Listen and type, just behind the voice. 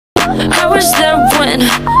I was there when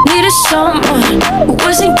needed someone who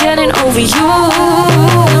wasn't getting over you.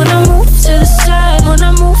 When I move to the side, when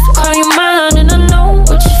I move, call you mine, and I know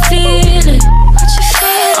what you're feeling.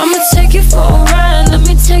 I'ma take you for a ride, let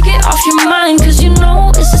me take it off your mind, cause you know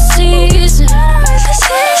it's a season.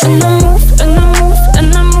 And I move, and I move,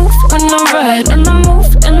 and I move when I ride, and I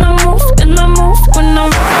move, and I move, and I move when I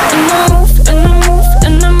ride, and I move, and I move,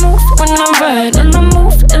 and I move when I ride, and I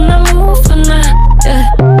move, and I move when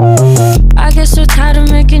I get so tired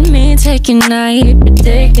of making me take a night,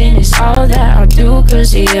 predicting it's all that I'll do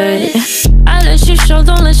cause of you. I let you show,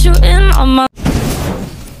 don't let you in on my.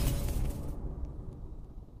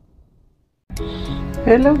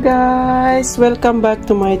 Hello guys! Welcome back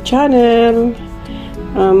to my channel.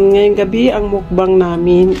 Ngayong gabi, ang mukbang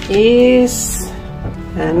namin is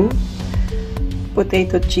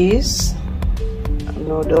potato cheese,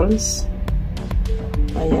 noodles,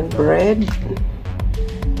 ayan, bread,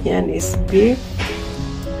 yan is beef,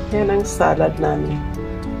 yan ang salad namin.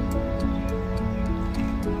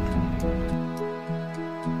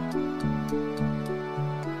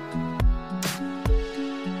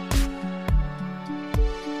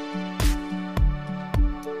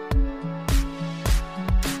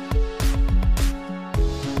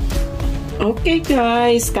 Okay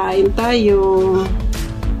guys, kain tayo.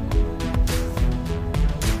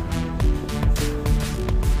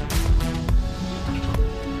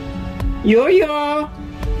 Yo-yo!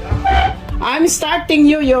 I'm starting,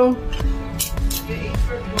 Yo-yo.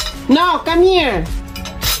 No, come here.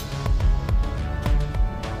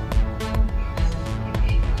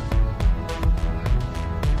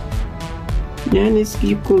 Yan is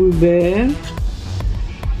cucumber,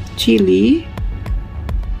 chili,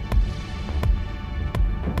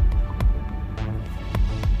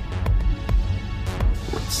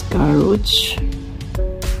 carrots,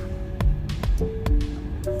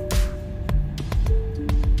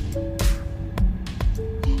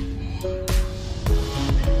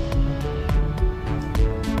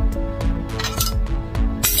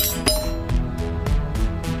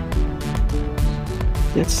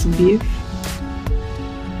 that's beef,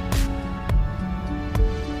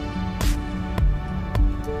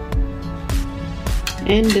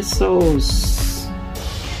 and the sauce.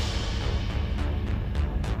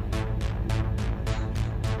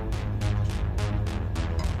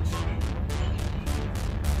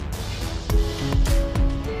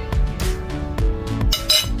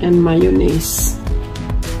 And mayonnaise.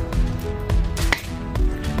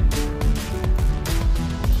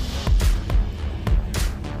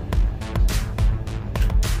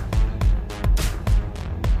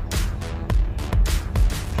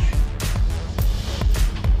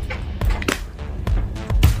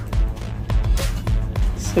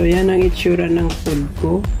 So yan ang itsura ng food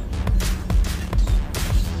ko.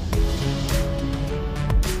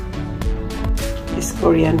 This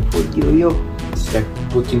Korean food, Yo-yo. Like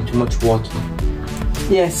putting too much water.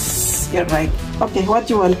 Yes, you're right. Okay, what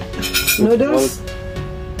you want? Noodles?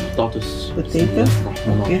 Potatoes. Potato?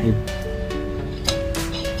 Okay.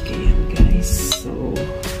 Okay, guys. So,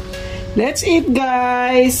 let's eat,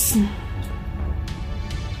 guys.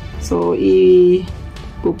 So,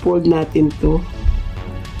 i-pull natin to.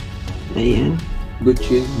 Ayan. Good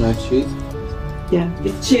cheese, nice cheese. Yeah,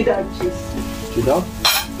 it's cheddar cheese. Cheddar?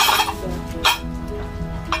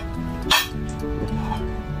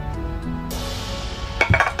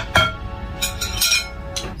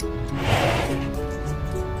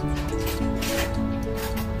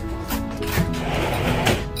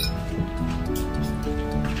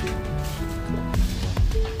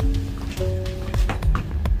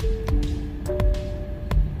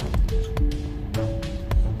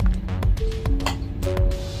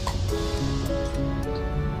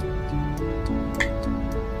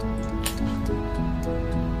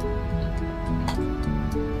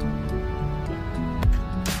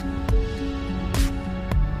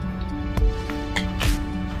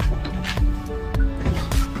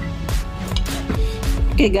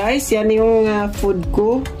 Okay guys, yan yung food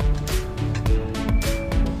ko.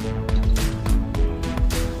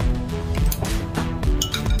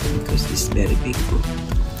 Because this is very big food.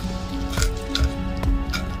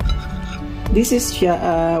 This is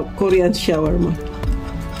Korean shawarma.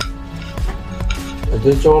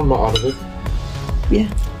 Is shawarma Arabic? Yeah.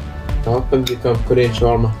 How come you become Korean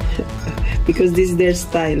shawarma? Because this is their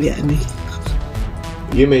style, yani.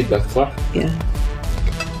 You made that, right? Yeah.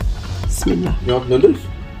 Bismillah. You have noodles?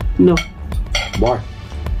 No. Why?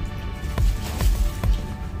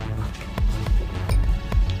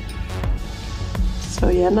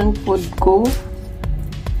 So, yan ang food ko.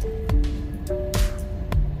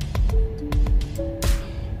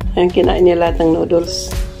 Ayan, kinain niya lahat ng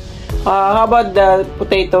noodles. How about the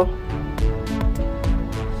potato?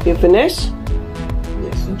 You finish?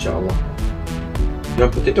 Yes, inshallah. You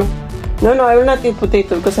want potato? No, I will not eat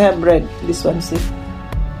potato because I have bread. This one, see?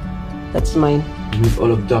 That's mine. You eat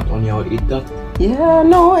all of that, only I'll eat that. Yeah,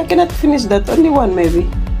 no, I cannot finish that. Only one, maybe.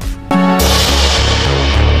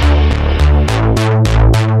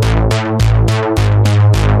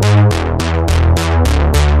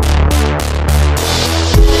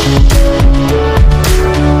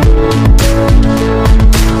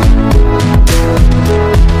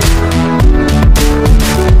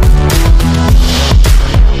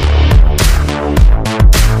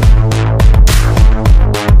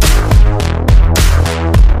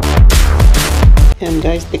 Yan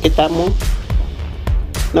guys, tikita mo.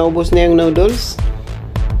 Naubos na yung noodles.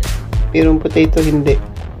 Pero yung potato hindi.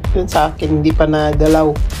 Yun sa akin, hindi pa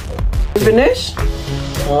nagalaw. You finish?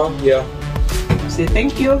 Yeah. Say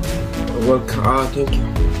thank you. Welcome. Thank you.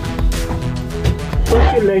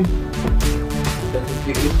 What you learn? That if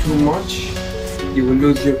you eat too much, you will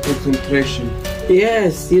lose your concentration.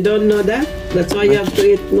 Yes, you don't know that? That's why you have to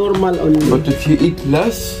eat normal only. But if you eat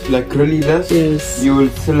less, like really less, Yes. you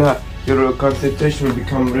will still have your concentration will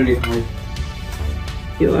become really high.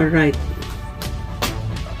 You are right.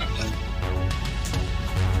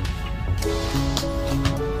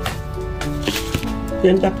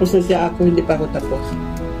 Yan, tapos na siya ako, hindi pa ako tapos.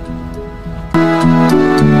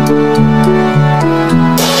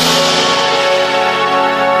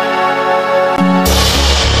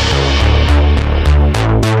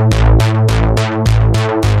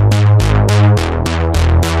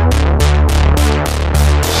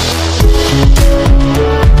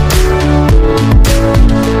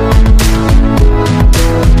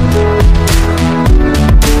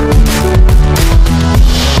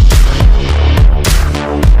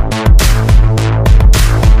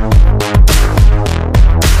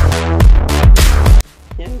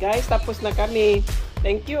 Guys, tapos na kami.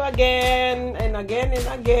 Thank you again and again and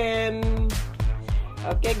again.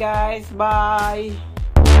 Okay guys, bye.